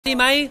ดี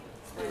ไหม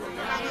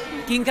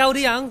กินข้าวห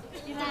รือยัง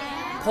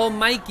ผม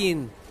ไม่กิน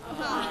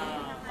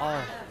Oh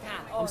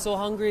I'm so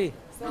hungry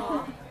So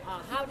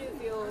how do you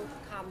feel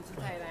come to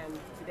Thailand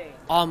today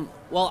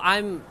Well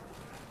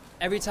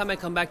every time I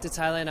come back to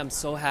Thailand I'm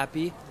so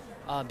happy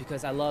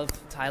because I love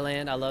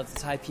Thailand I love the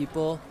Thai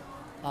people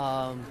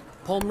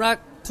ผมรัก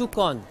ทุกค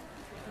น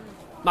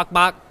ม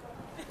าก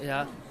ๆ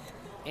yeah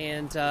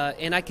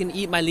and I can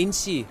eat my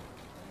linchi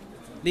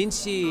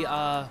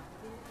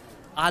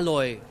อร่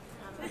อย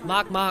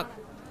มาก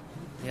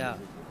ๆ yeah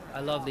I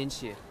love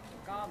linchi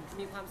ก็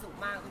มีความสุข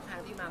มากทุกครั้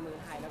งที่มาเมือง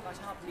ไทยแล้วก็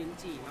ชอบลิ้น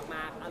จี่ม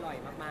ากๆอร่อย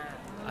มาก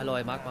ๆอร่อ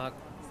ยมาก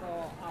ๆ So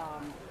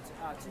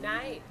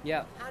tonight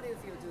yeah how do you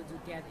feel to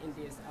get in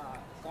this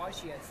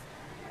gorgeous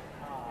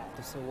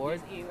this award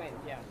this event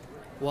yeah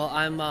Well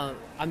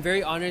I'm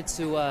very honored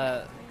to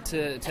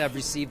have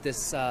received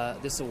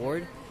this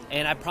award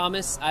and I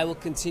promise I will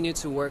continue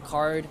to work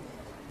hard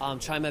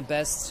try my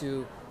best to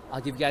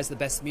I'll give you guys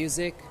the best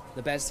music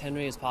the best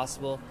Henry as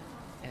possible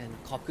and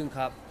ขอบคุณค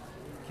รับ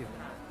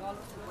ก็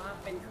รู้สึกว่า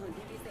เป็นคืน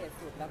ที่พิเศษ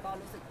สุดแล้วก็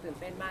รู้สึกตื่น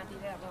เต้นมากที่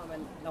ได้รับ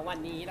รางวัล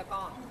นี้แล้วก็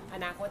อ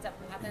นาคตจะ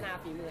พัฒนา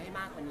ฝีมือให้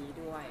มากกว่านี้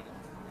ด้วย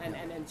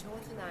and show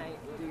tonight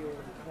do you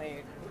play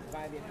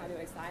violin how do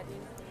you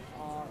exciting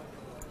or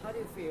how do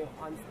you feel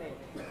on stage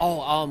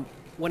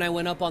when I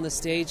went up on the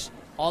stage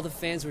all the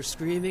fans were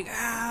screaming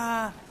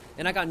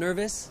and I got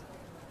nervous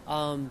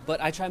but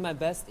I tried my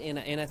best and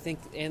I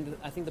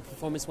think the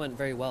performance went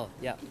very well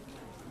yeah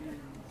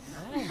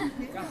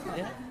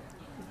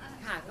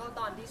ค่ะก็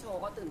ตอนที่โช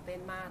ว์ก็ตื่นเต้น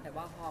มากแต่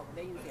ว่าพอไ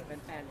ด้ยินเสียง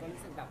แฟนๆก็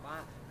รู้สึกแบบว่า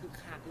คึก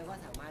คักแล้วก็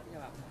สามารถที่จะ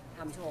แบบท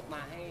ำโชว์ม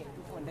าให้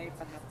ทุกคนได้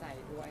ประทับใจ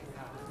ด้วย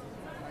ค่ะ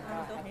แล้ว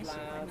ก็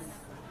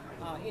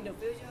in the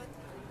future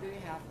do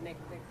you have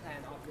next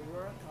plan of your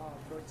work or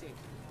project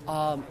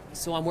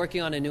so I'm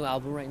working on a new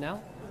album right now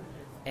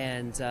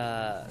and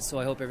so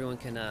I hope everyone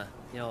can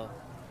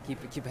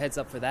keep heads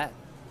up for that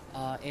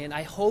and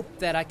I hope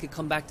that I could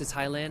come back to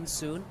Thailand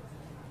soon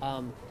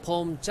ผ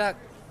มจะ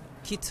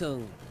คิดถึง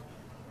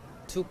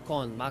ทุกค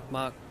นม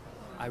าก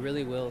ๆ I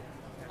really will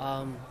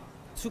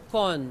ทุกค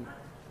น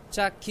จ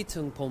ะคิด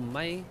ถึงผมไหม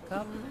ค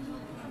รับ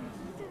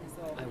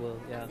I will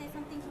yeah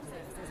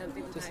say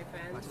something to Thai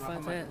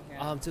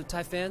fans to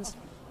Thai fans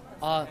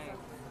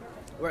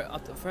we're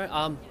up to front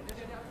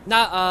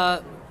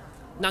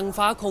นาง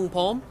ฟ้าของผ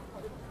ม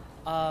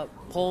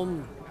ผม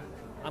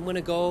I'm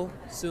gonna go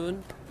soon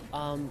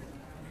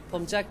ผ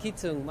มจะคิด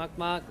ถึง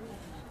มาก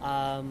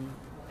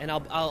ๆand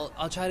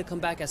I'll try to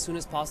come back as soon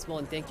as possible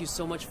and thank you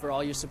so much for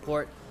all your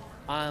support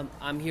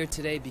I'm here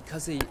today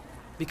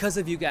because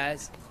of you guys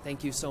thank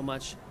you so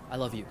much I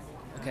love you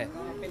okay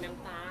เป็นนาง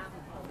ฟ้า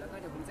แล้วก็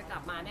เดี๋ยวผมจะกลั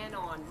บมาแน่น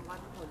อนเพราะว่า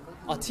ทุกคน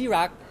ก็ที่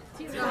รัก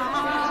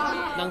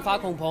นางฟ้า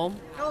ของผม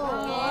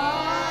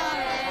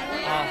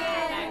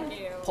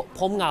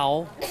ผมเหง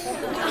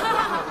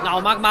า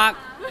มาก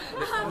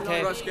ๆ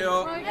okay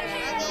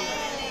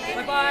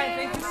bye bye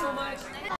thank you so much